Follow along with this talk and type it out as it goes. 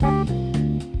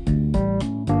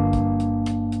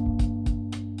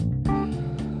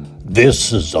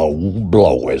This is old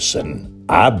Blois, and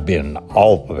I've been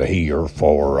off of here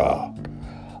for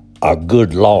a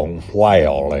good long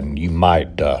while, and you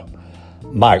might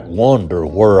wonder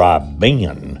where I've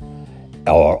been,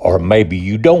 or maybe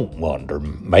you don't wonder.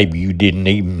 Maybe you didn't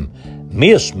even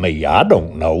miss me. I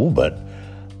don't know, but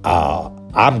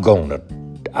I'm gonna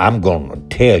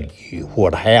tell you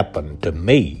what happened to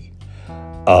me.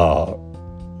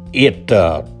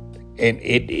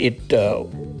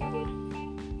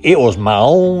 It was my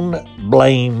own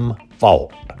blame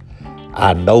fault.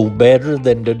 I know better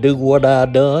than to do what I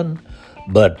done,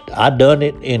 but I done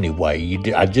it anyway.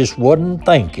 I just wasn't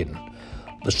thinking.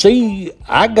 But see,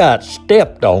 I got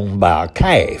stepped on by a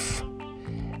calf,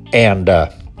 and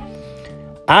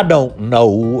I don't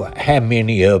know how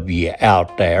many of you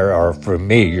out there are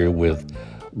familiar with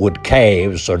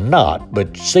calves or not,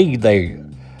 but see,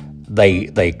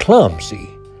 they clumsy.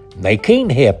 They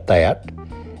can't help that.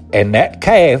 And that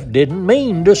calf didn't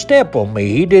mean to step on me.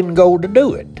 He didn't go to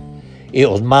do it. It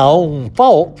was my own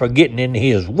fault for getting in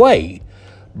his way.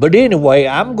 But anyway,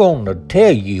 I'm going to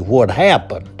tell you what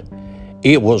happened.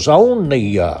 It was on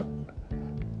the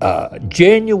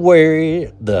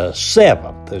January the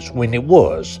 7th is when it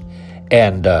was.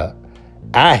 And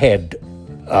I had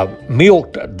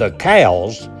milked the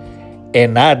cows,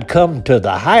 and I'd come to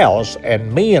the house,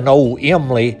 and me and old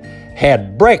Emily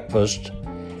had breakfast.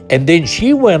 And then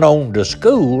she went on to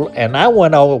school, and I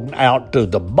went on out to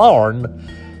the barn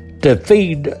to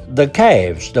feed the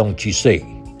calves, don't you see?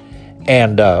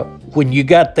 And when you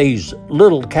got these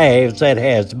little calves that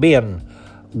has been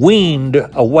weaned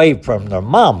away from their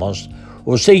mamas,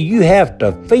 well, see, you have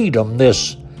to feed them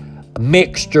this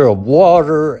mixture of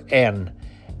water and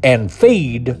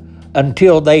feed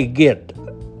until they get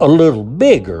a little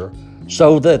bigger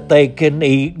so that they can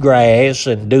eat grass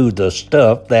and do the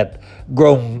stuff that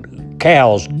grown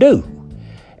cows do.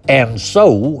 And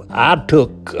so I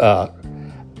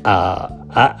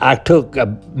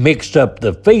mixed up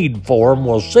the feed for them.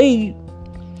 Well, see,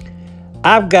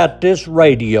 I've got this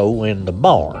radio in the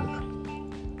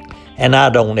barn, and I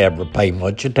don't ever pay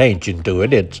much attention to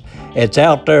it. It's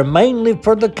out there mainly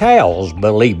for the cows,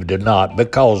 believe it or not,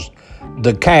 because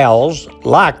the cows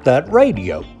like that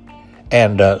radio.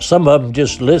 And some of them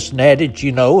just listen at it,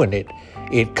 and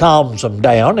it calms them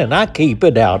down, and I keep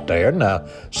it out there. Now,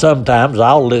 sometimes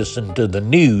I'll listen to the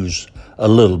news a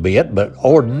little bit, but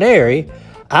ordinary,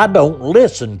 I don't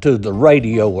listen to the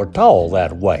radio at all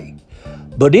that way.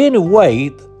 But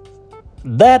anyway,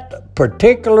 that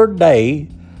particular day,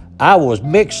 I was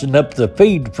mixing up the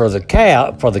feed for the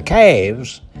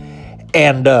calves,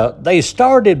 and they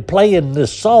started playing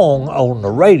this song on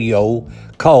the radio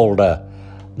called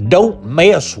 "Don't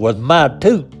Mess With My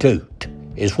Toot Toot,"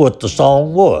 is what the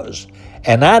song was.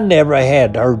 And I never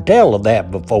had heard tell of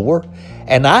that before,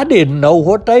 and I didn't know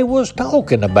what they was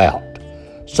talking about.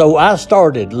 So I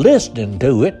started listening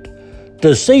to it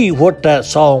to see what that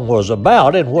song was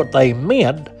about and what they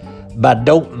meant by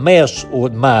 "don't mess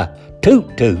with my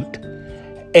toot toot."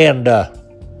 And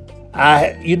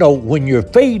when you're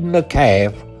feeding a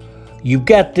calf, you've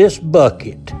got this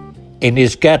bucket, and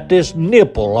it's got this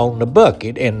nipple on the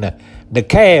bucket, and the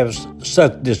calves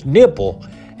suck this nipple.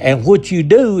 And what you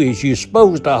do is you're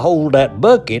supposed to hold that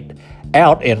bucket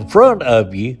out in front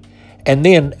of you, and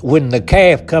then when the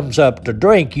calf comes up to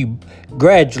drink, you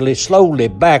gradually, slowly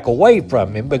back away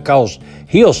from him, because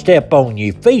he'll step on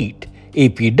your feet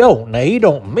if you don't. Now, he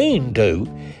don't mean to.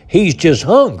 He's just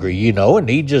hungry, and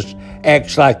he just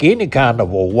acts like any kind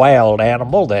of a wild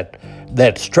animal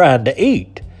that's trying to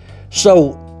eat.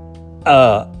 So,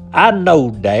 I know,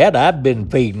 Dad, I've been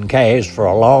feeding calves for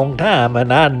a long time,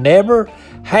 and I never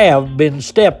have been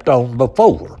stepped on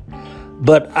before.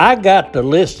 But I got to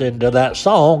listen to that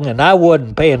song, and I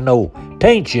wasn't paying no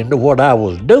attention to what I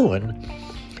was doing.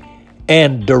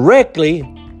 And directly,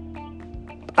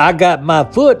 I got my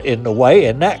foot in the way,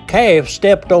 and that calf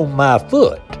stepped on my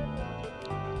foot.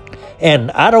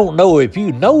 And I don't know if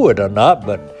you know it or not,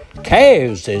 but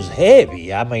calves is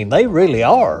heavy. I mean, they really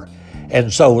are.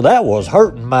 And so that was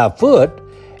hurting my foot,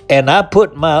 and I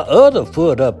put my other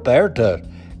foot up there to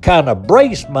kind of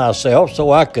brace myself so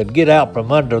I could get out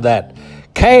from under that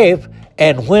calf.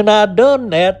 And when I done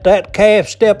that, that calf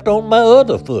stepped on my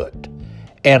other foot.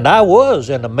 And I was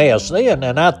in a mess then,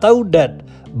 and I throwed that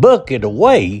bucket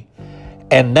away.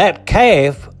 And that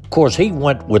calf, of course, he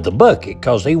went with the bucket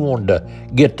because he wanted to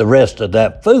get the rest of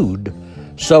that food.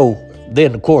 So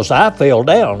then, of course, I fell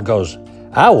down because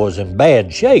I was in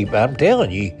bad shape. I'm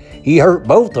telling you, he hurt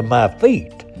both of my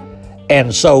feet.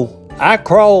 And so I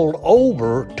crawled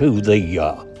over to the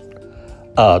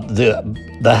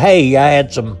hay. I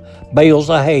had some bales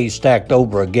of hay stacked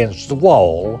over against the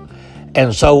wall.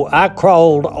 And so I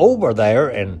crawled over there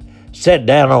and sat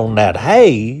down on that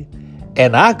hay,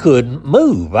 and I couldn't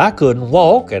move. I couldn't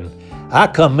walk, and I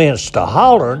commenced to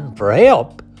hollering for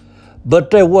help,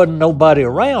 but there wasn't nobody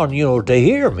around, to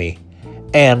hear me.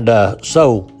 And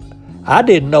so I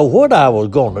didn't know what I was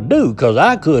going to do because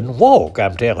I couldn't walk,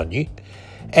 I'm telling you.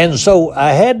 And so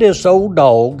I had this old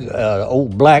dog,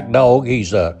 old black dog.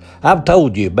 I've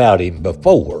told you about him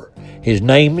before. His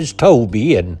name is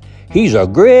Toby, and he's a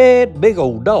great big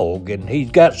old dog, and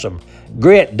he's got some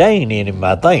Great Dane in him,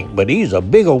 I think, but he's a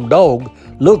big old dog,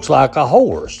 looks like a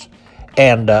horse.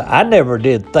 And I never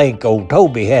did think old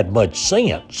Toby had much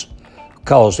sense,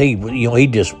 because he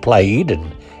just played,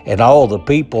 and all the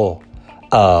people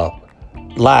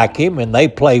like him, and they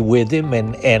play with him,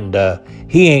 and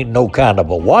he ain't no kind of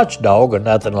a watchdog or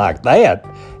nothing like that.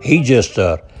 He just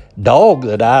a dog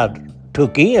that I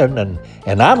took in,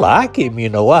 and I like him,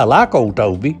 I like old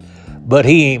Toby, but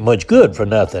he ain't much good for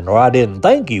nothing, or I didn't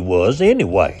think he was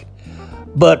anyway.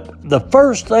 But the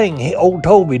first thing old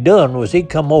Toby done was he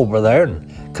come over there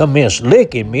and commenced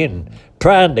licking me and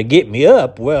trying to get me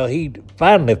up. Well, he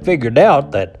finally figured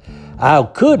out that I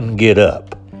couldn't get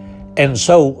up. And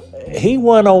so he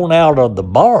went on out of the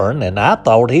barn, and I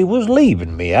thought he was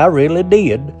leaving me. I really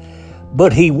did.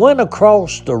 But he went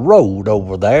across the road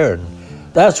over there, and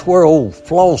that's where old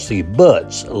Flossie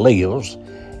Butts lives.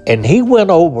 And he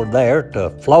went over there to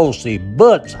Flossie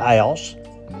Butts' house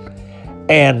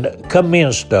and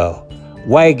commenced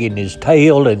wagging his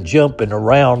tail and jumping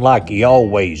around like he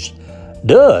always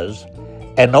does.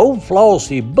 And old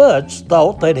Flossie Butts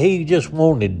thought that he just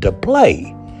wanted to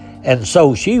play. And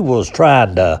so she was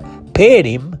trying to pet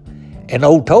him, and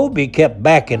old Toby kept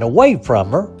backing away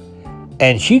from her,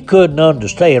 and she couldn't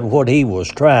understand what he was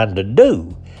trying to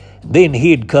do. Then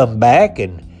he'd come back,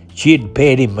 and she'd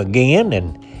pet him again,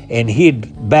 and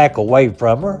he'd back away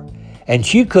from her, and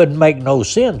she couldn't make no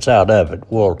sense out of it.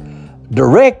 Well,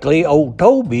 directly old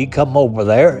Toby come over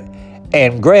there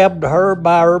and grabbed her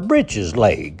by her breeches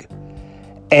leg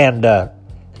and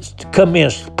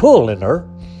commenced pulling her.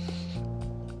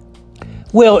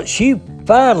 Well, she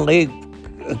finally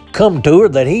come to her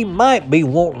that he might be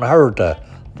wanting her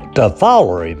to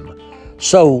follow him.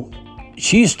 So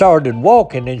she started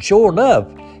walking, and sure enough,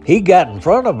 he got in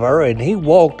front of her, and he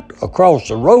walked across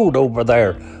the road over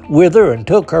there with her and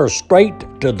took her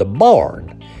straight to the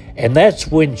barn. And that's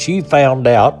when she found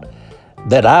out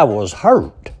that I was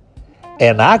hurt,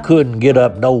 and I couldn't get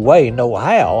up no way, no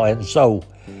how. And so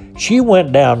she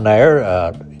went down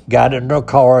there, got in her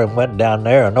car and went down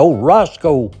there, and old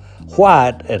Roscoe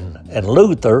White and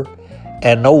Luther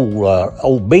and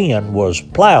old Ben was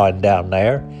plowing down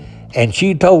there, and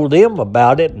she told them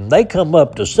about it, and they come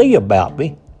up to see about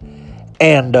me,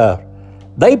 and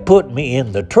they put me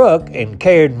in the truck and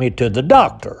carried me to the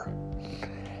doctor.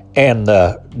 And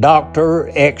the doctor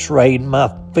x-rayed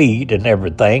my feet and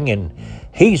everything, and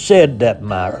he said that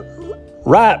my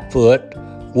right foot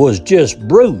was just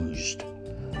bruised.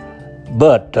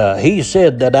 But he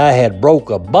said that I had broke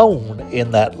a bone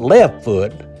in that left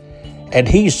foot, and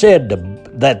he said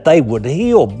that they would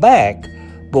heal back,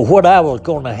 but what I was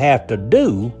going to have to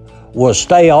do was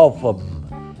stay off of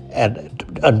them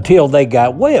until they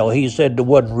got well. He said there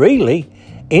wasn't really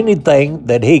anything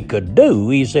that he could do.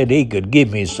 He said he could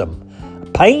give me some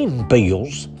pain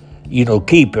pills,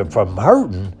 keep it from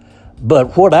hurting,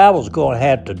 but what I was going to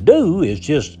have to do is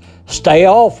just stay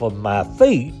off of my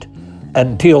feet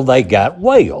until they got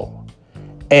well.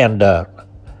 And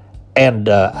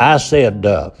I said,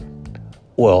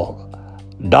 well,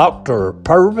 Dr.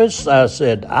 Purvis, I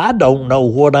said, I don't know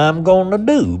what I'm going to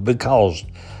do, because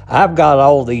I've got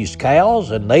all these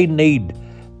cows and they need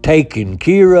taken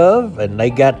care of, and they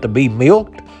got to be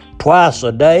milked twice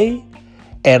a day,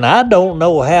 and I don't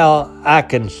know how I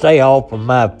can stay off of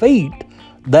my feet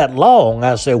that long.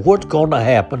 I said, what's going to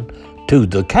happen to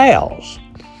the cows?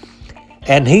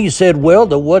 And he said, well,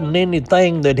 there wasn't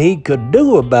anything that he could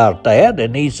do about that.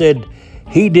 And he said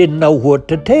he didn't know what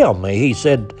to tell me. He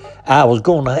said I was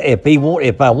going to,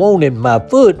 if I wanted my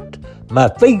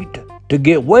feet to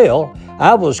get well,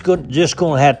 I was just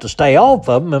going to have to stay off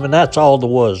of them, and that's all there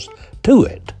was to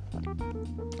it.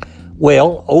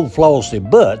 Well, old Flossie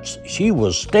Butts, she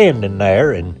was standing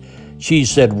there, and she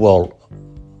said, well,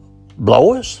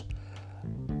 Blois,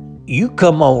 you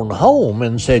come on home,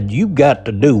 and said you've got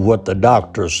to do what the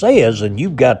doctor says, and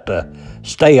you've got to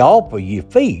stay off of your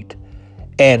feet.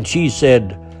 And she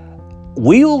said,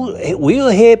 we'll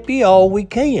help you all we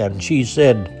can. She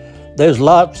said, there's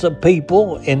lots of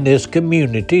people in this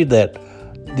community that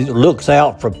looks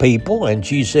out for people, and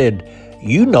she said,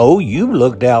 you know, you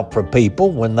looked out for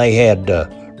people when they had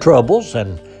troubles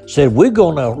and said, we're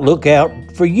going to look out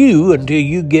for you until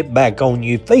you get back on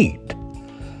your feet.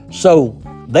 So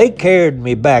they carried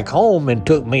me back home and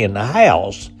took me in the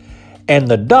house, and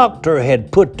the doctor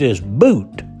had put this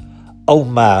boot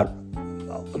on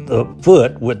the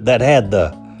foot that had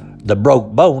the broke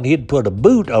bone. He'd put a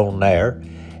boot on there,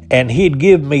 and he'd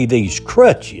give me these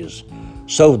crutches.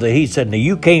 So that he said, now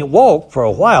you can't walk for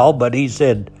a while, but he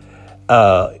said,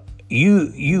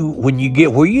 you when you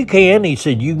get where you can, he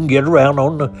said, you can get around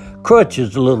on the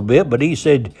crutches a little bit, but he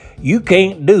said, you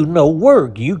can't do no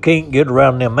work. You can't get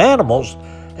around them animals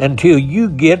until you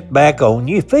get back on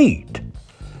your feet.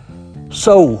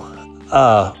 So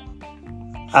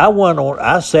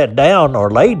I sat down or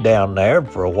laid down there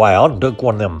for a while and took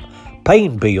one of them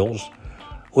pain pills.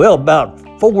 Well, about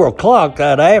 4 o'clock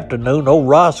that afternoon, old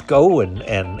Roscoe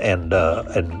and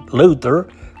Luther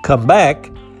come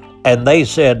back, and they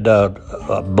said,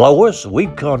 Blois,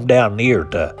 we've come down here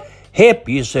to help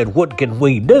you. Said, what can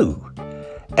we do?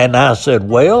 And I said,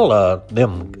 well,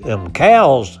 them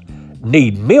cows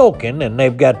need milking, and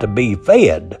they've got to be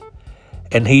fed.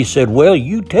 And he said, well,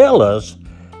 you tell us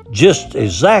just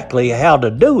exactly how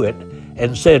to do it,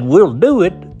 and said, we'll do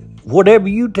it. Whatever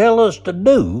you tell us to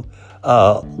do,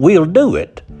 we'll do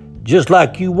it, just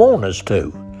like you want us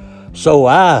to. So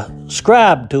I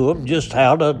scribed to him just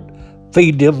how to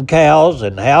feed them cows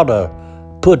and how to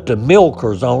put the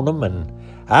milkers on them, and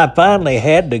I finally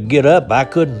had to get up. I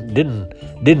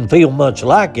didn't feel much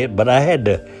like it, but I had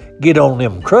to get on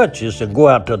them crutches and go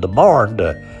out to the barn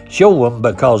to show them,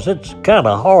 because it's kind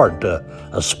of hard to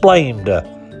explain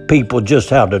to people just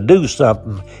how to do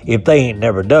something if they ain't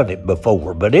never done it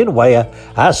before. But anyway,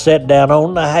 I sat down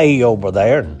on the hay over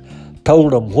there and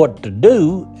told them what to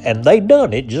do, and they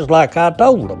done it just like I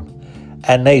told them.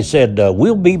 And they said,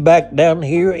 we'll be back down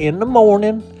here in the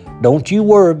morning. Don't you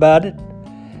worry about it.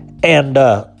 And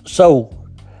so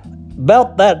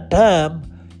about that time,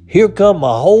 here come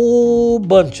a whole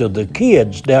bunch of the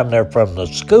kids down there from the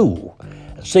school.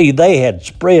 See, they had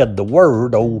spread the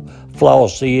word, old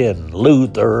Flossie and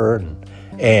Luther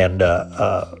and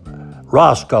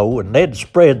Roscoe, and they'd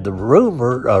spread the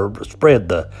rumor, or spread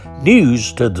the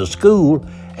news to the school,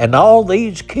 and all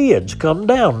these kids come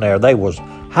down there. They was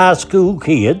high school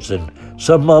kids, and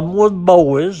some of them was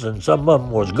boys and some of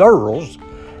them was girls,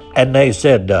 and they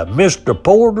said, Mr.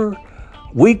 Porter,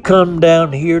 we come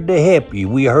down here to help you.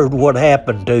 We heard what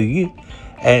happened to you,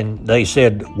 and they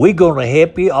said, we're going to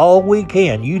help you all we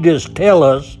can. You just tell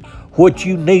us what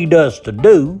you need us to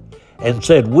do, and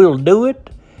said, we'll do it,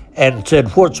 and said,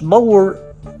 what's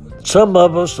more, some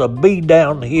of us will be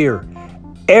down here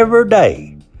every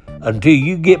day until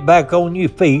you get back on your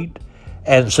feet,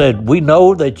 and said, we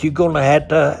know that you're going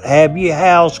to have your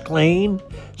house clean.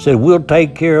 Said, we'll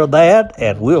take care of that,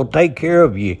 and we'll take care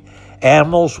of your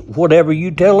animals. Whatever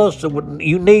you tell us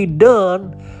you need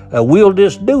done, we'll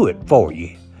just do it for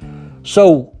you.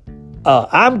 So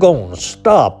I'm going to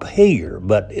stop here,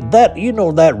 but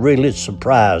that really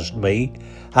surprised me.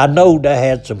 I know we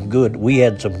had some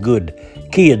good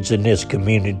kids in this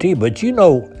community, but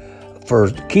for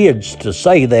kids to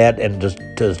say that and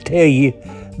to tell you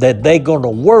that they're going to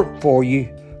work for you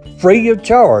free of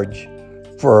charge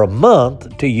for a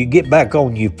month till you get back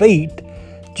on your feet,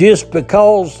 just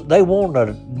because they want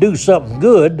to do something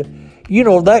good,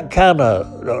 that kind of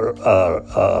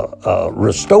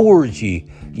restores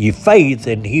your faith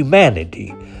in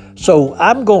humanity. So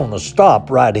I'm going to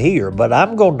stop right here, but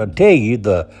I'm going to tell you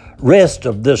the rest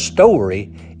of this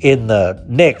story in the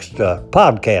next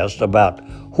podcast about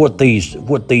what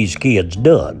these kids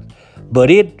done. But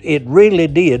it really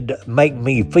did make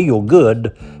me feel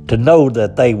good to know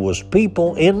that there was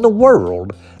people in the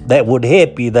world that would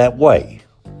help you that way.